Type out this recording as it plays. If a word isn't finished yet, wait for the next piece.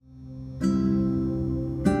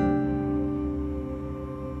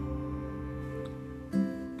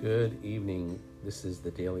Good evening. This is the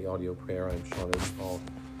Daily Audio Prayer. I'm Sean Paul.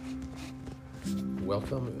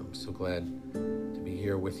 Welcome. I'm so glad to be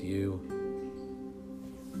here with you.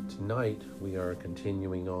 Tonight we are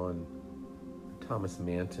continuing on Thomas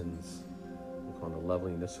Manton's book on the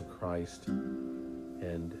loveliness of Christ,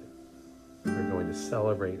 and we're going to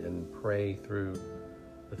celebrate and pray through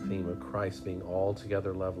the theme of Christ being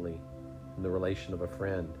altogether lovely in the relation of a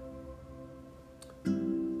friend.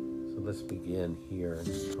 Let's begin here and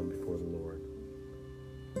come before the Lord.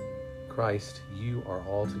 Christ, you are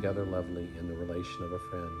altogether lovely in the relation of a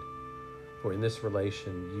friend. For in this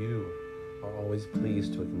relation, you are always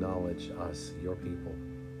pleased to acknowledge us, your people.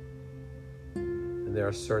 And there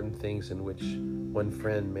are certain things in which one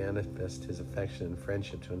friend manifests his affection and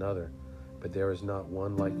friendship to another, but there is not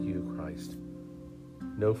one like you, Christ.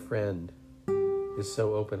 No friend is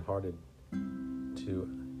so open-hearted to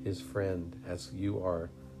his friend as you are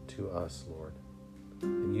to us, Lord.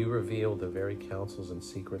 And you reveal the very counsels and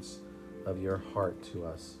secrets of your heart to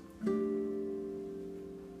us.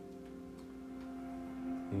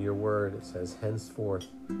 In your word it says, henceforth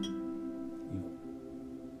you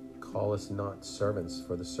call us not servants,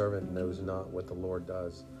 for the servant knows not what the Lord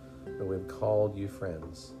does, but we have called you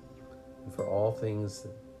friends. And for all things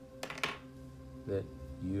that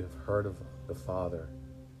you have heard of the Father,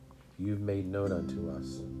 you've made known unto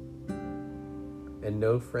us. And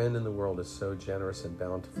no friend in the world is so generous and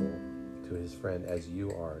bountiful to his friend as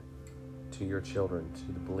you are to your children,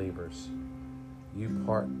 to the believers. You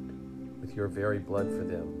part with your very blood for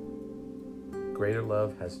them. Greater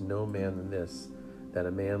love has no man than this, that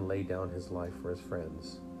a man lay down his life for his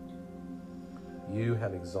friends. You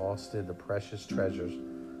have exhausted the precious treasures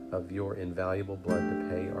of your invaluable blood to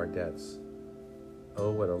pay our debts.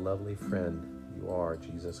 Oh, what a lovely friend you are,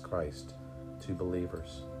 Jesus Christ, to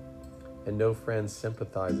believers. And no friend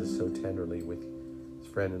sympathizes so tenderly with his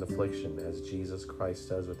friend in affliction as Jesus Christ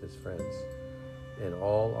does with his friends. In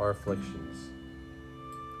all our afflictions,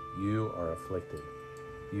 you are afflicted.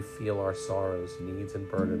 You feel our sorrows, needs, and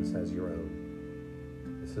burdens as your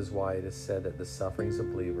own. This is why it is said that the sufferings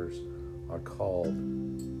of believers are called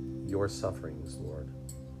your sufferings, Lord.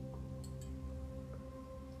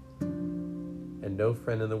 And no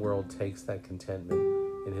friend in the world takes that contentment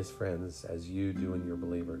in his friends as you do in your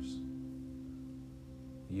believers.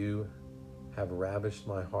 You have ravished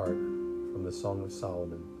my heart, from the Song of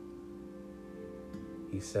Solomon.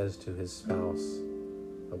 He says to his spouse,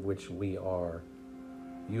 of which we are,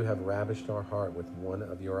 you have ravished our heart with one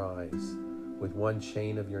of your eyes, with one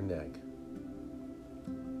chain of your neck.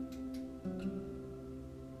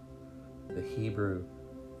 The Hebrew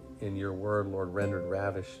in your word, Lord, rendered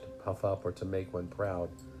ravish to puff up or to make one proud.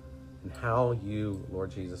 And how you,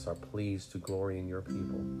 Lord Jesus, are pleased to glory in your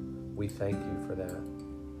people. We thank you for that.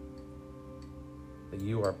 That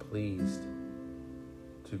you are pleased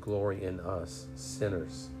to glory in us,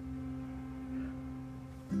 sinners.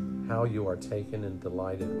 How you are taken and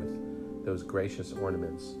delighted with those gracious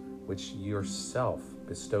ornaments which yourself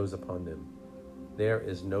bestows upon them. There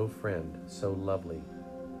is no friend so lovely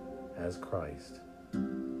as Christ. So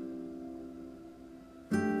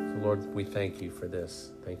Lord, we thank you for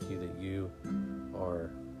this. Thank you that you are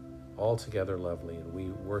altogether lovely, and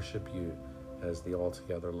we worship you as the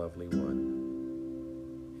altogether lovely one.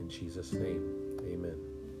 In Jesus' name, amen.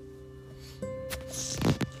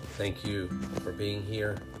 Thank you for being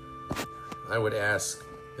here. I would ask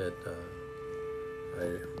that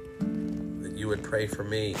that you would pray for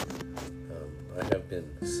me. I have been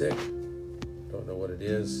sick. Don't know what it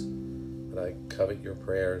is, but I covet your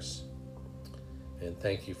prayers and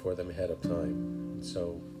thank you for them ahead of time.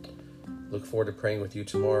 So look forward to praying with you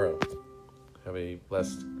tomorrow. Have a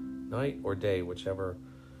blessed night or day, whichever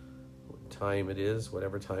time it is,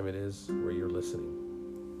 whatever time it is where you're listening.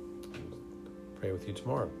 Pray with you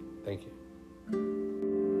tomorrow. Thank you.